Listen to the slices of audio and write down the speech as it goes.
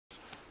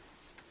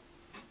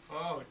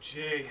Oh,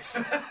 jeez.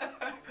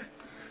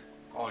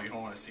 Oh, you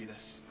don't want to see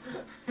this.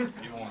 You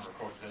don't want to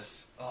record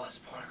this. Oh, it's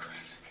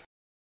pornographic.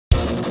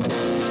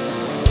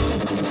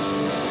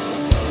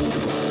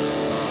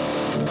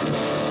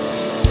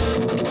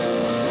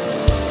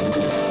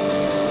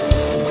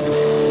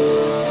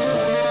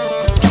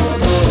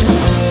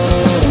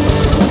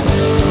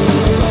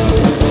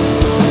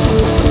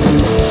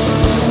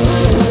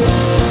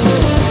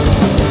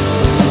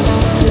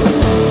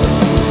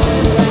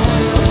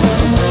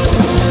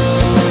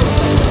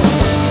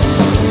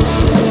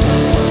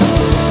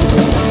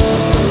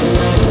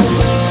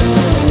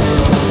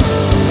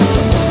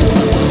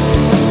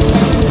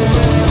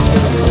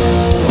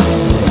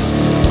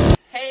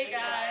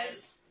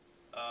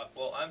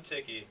 I'm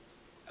Tiki.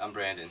 I'm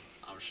Brandon.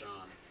 I'm Sean.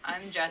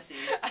 I'm Jesse.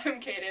 I'm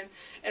Kaden,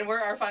 and we're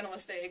Our Final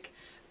Mistake.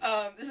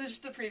 This is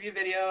just a preview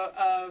video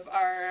of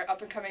our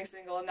up-and-coming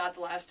single, Not the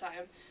Last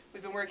Time.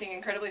 We've been working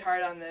incredibly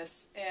hard on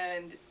this,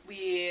 and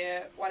we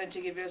wanted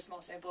to give you a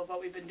small sample of what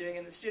we've been doing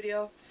in the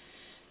studio.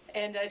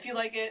 And if you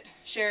like it,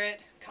 share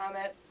it,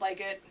 comment, like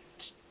it,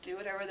 just do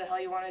whatever the hell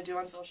you want to do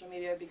on social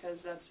media,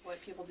 because that's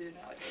what people do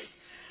nowadays.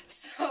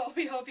 So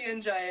we hope you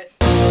enjoy it.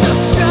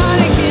 Just try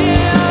to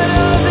get out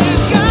of this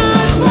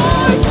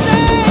God-forsaken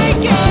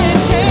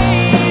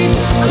cage.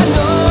 I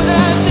know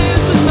that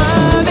this was my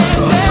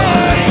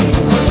mistake.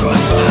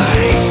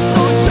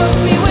 So trust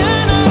me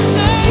when I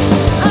say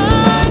I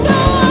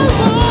know I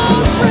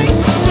won't break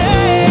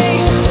today.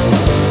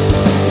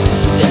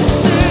 This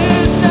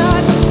is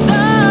not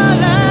the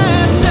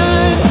last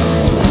time.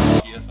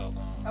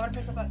 I want to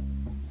press the button.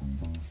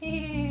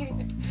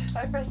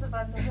 I pressed the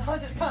button on the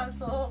haunted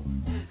console.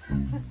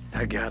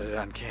 I got it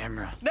on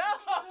camera. No!